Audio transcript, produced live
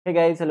Hey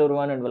guys, hello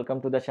everyone and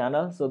welcome to the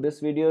channel. So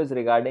this video is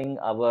regarding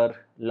our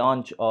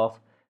launch of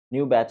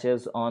new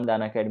batches on the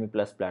Unacademy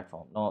Plus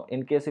platform. Now,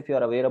 in case if you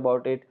are aware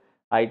about it,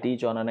 I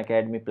teach on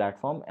Unacademy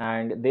platform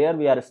and there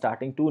we are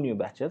starting two new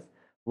batches.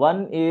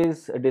 One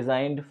is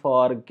designed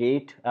for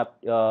GATE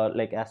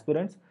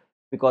aspirants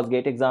because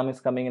GATE exam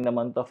is coming in the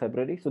month of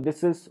February. So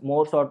this is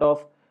more sort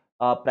of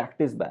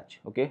practice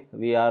batch. Okay,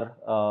 we are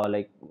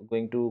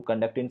going to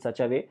conduct in such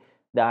a way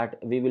that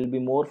we will be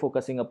more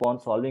focusing upon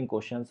solving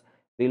questions.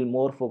 We'll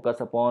more focus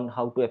upon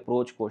how to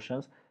approach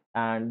questions,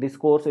 and this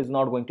course is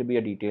not going to be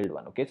a detailed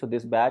one. Okay, so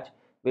this batch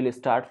will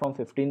start from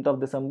 15th of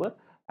December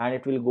and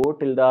it will go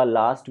till the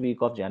last week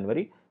of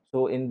January.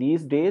 So in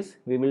these days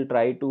we will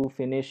try to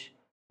finish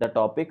the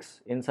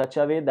topics in such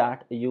a way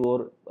that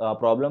your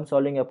problem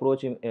solving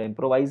approach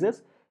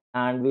improvises,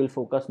 and we'll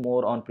focus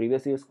more on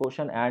previous year's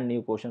question and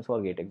new questions for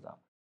GATE exam.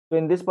 So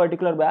in this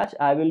particular batch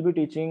I will be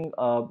teaching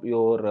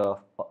your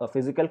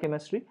physical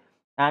chemistry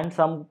and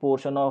some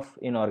portion of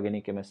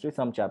inorganic chemistry,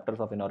 some chapters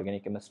of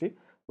inorganic chemistry,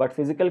 but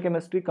physical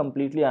chemistry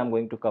completely I am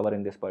going to cover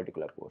in this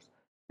particular course.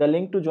 The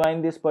link to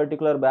join this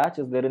particular batch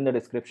is there in the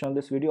description of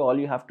this video. All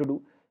you have to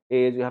do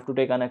is you have to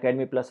take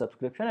Unacademy Plus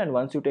subscription, and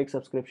once you take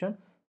subscription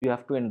you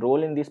have to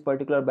enroll in this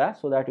particular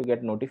batch so that you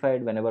get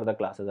notified whenever the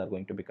classes are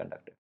going to be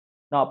conducted.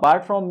 Now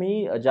apart from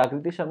me,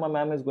 Jagriti Sharma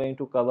ma'am is going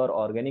to cover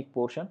organic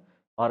portion,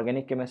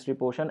 organic chemistry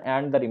portion,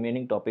 and the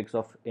remaining topics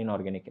of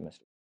inorganic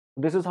chemistry.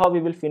 This is how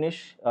we will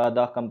finish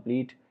the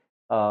complete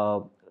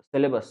uh,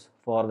 syllabus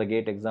for the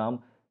GATE exam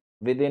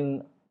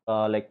within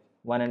like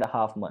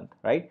 1.5 months,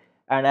 right?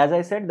 And as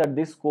I said that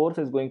this course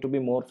is going to be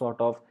more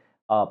sort of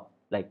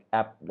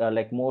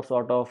more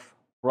sort of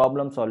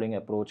problem solving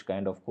approach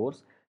kind of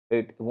course.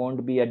 It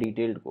won't be a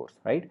detailed course,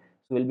 right?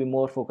 So we'll be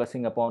more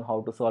focusing upon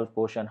how to solve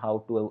question,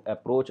 how to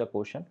approach a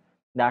question.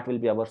 That will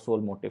be our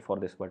sole motive for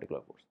this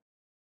particular course.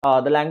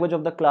 The language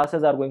of the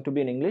classes are going to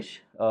be in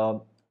English.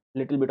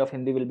 Little bit of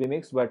Hindi will be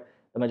mixed, but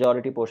the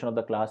majority portion of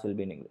the class will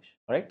be in English.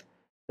 All right.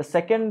 The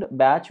second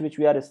batch which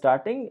we are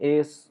starting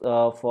is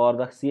for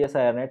the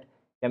CSIR net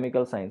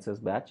Chemical Sciences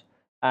batch,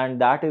 and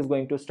that is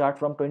going to start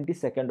from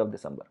 22nd of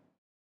December.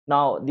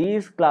 Now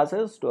these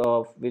classes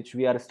which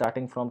we are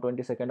starting from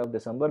 22nd of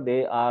December,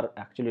 they are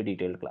actually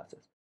detailed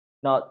classes.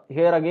 Now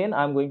here again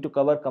I am going to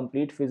cover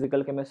complete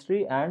physical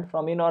chemistry, and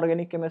from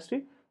inorganic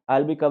chemistry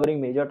I'll be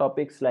covering major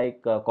topics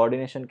like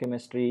coordination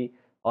chemistry,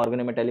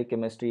 organometallic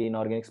chemistry,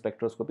 inorganic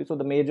spectroscopy. So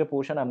the major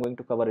portion I'm going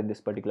to cover in this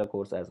particular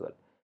course as well.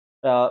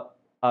 Uh,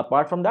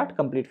 Apart from that,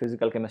 complete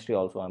physical chemistry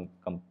also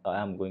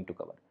I'm going to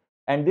cover.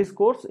 And this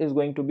course is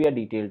going to be a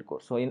detailed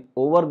course. So in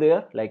over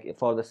there, like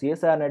for the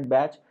CSIR net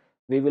batch,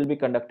 we will be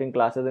conducting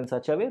classes in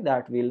such a way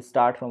that we'll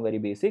start from very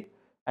basic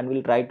and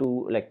we'll try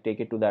to like take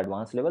it to the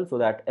advanced level so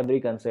that every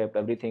concept,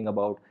 everything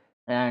about,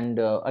 and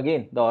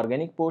again the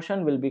organic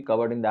portion will be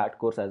covered in that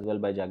course as well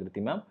by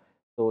Jagriti ma'am.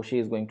 So she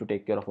is going to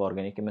take care of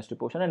organic chemistry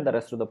portion and the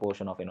rest of the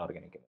portion of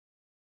inorganic chemistry.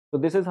 So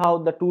this is how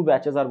the two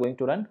batches are going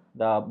to run.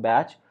 The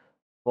batch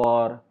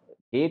for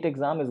GATE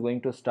exam is going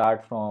to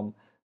start from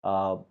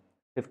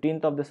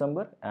 15th of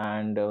December,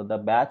 and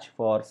the batch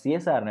for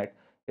CSIR net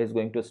is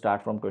going to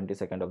start from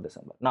 22nd of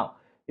December. Now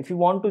if you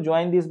want to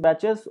join these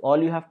batches,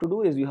 all you have to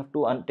do is you have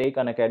to take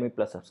Unacademy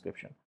Plus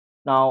subscription.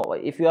 Now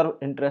if you are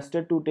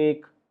interested to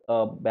take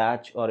a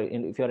batch, or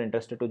if you are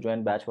interested to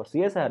join batch for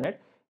CSIR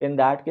net, in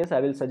that case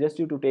I will suggest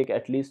you to take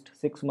at least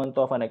 6 months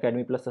of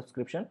Unacademy Plus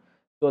subscription,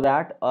 so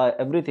that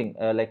everything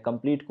like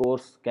complete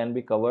course can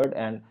be covered,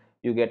 and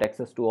you get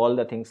access to all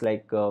the things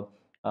like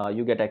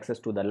you get access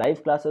to the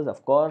live classes,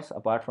 of course.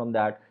 Apart from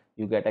that,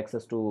 you get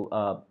access to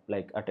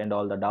like attend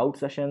all the doubt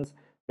sessions.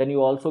 Then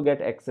you also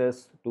get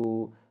access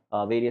to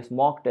various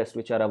mock tests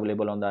which are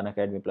available on the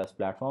Unacademy Plus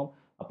platform.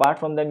 Apart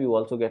from them, you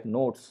also get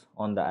notes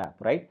on the app,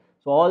 right?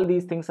 So all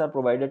these things are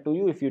provided to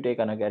you if you take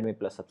an Unacademy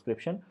Plus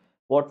subscription.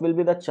 What will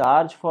be the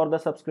charge for the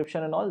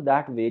subscription and all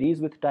that varies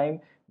with time.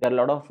 There are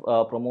a lot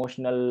of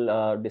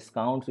promotional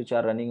discounts which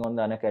are running on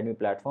the Unacademy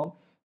platform.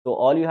 So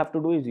all you have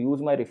to do is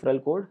use my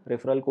referral code.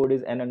 Referral code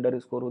is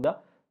n_huda.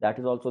 That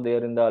is also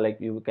there in the, like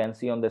you can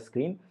see on the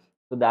screen.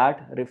 So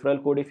that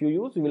referral code, if you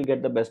use, you will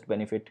get the best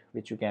benefit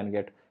which you can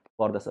get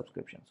for the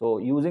subscription. So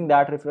using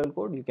that referral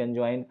code, you can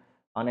join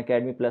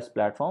Unacademy Plus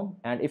platform.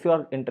 And if you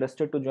are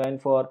interested to join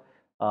for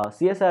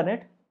CSIR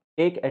net,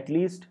 take at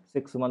least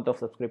 6 months of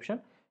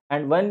subscription.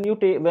 And when you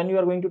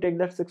are going to take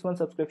that 6 month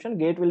subscription,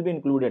 GATE will be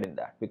included in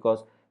that,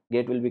 because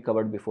GATE will be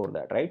covered before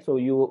that, right? So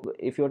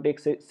if you take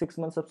 6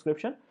 month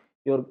subscription,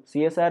 your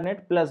CSIR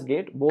net plus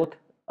GATE both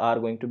are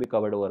going to be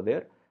covered over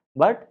there.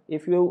 But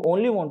if you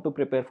only want to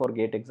prepare for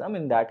GATE exam,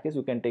 in that case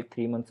you can take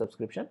 3 month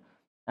subscription,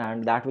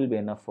 and that will be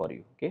enough for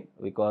you. Okay,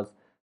 because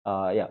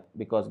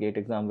because GATE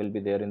exam will be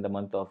there in the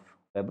month of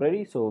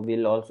February, so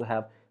we'll also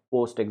have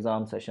post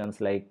exam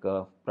sessions like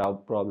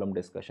problem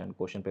discussion,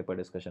 question paper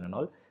discussion and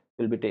all.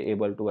 Will be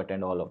able to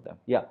attend all of them.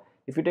 Yeah,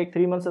 if you take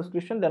 3 month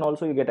subscription, then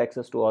also you get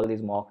access to all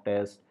these mock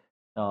tests,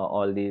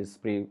 all these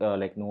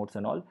like notes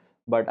and all.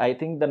 But I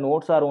think the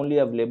notes are only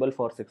available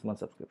for 6 month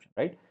subscription,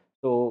 right?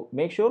 So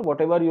make sure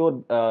whatever your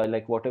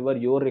whatever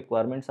your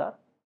requirements are,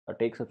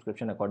 take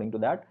subscription according to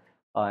that.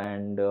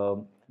 And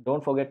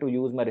don't forget to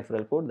use my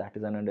referral code, that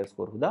is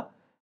 _Huda.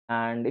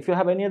 And if you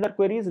have any other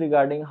queries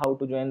regarding how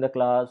to join the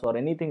class or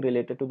anything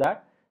related to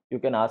that, you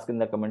can ask in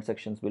the comment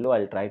sections below.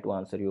 I'll try to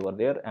answer you over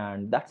there.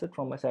 And that's it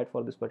from my side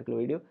for this particular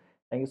video.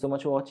 Thank you so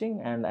much for watching,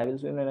 and I will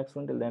see you in the next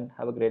one. Till then,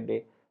 have a great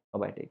day. Bye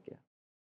bye. Take care.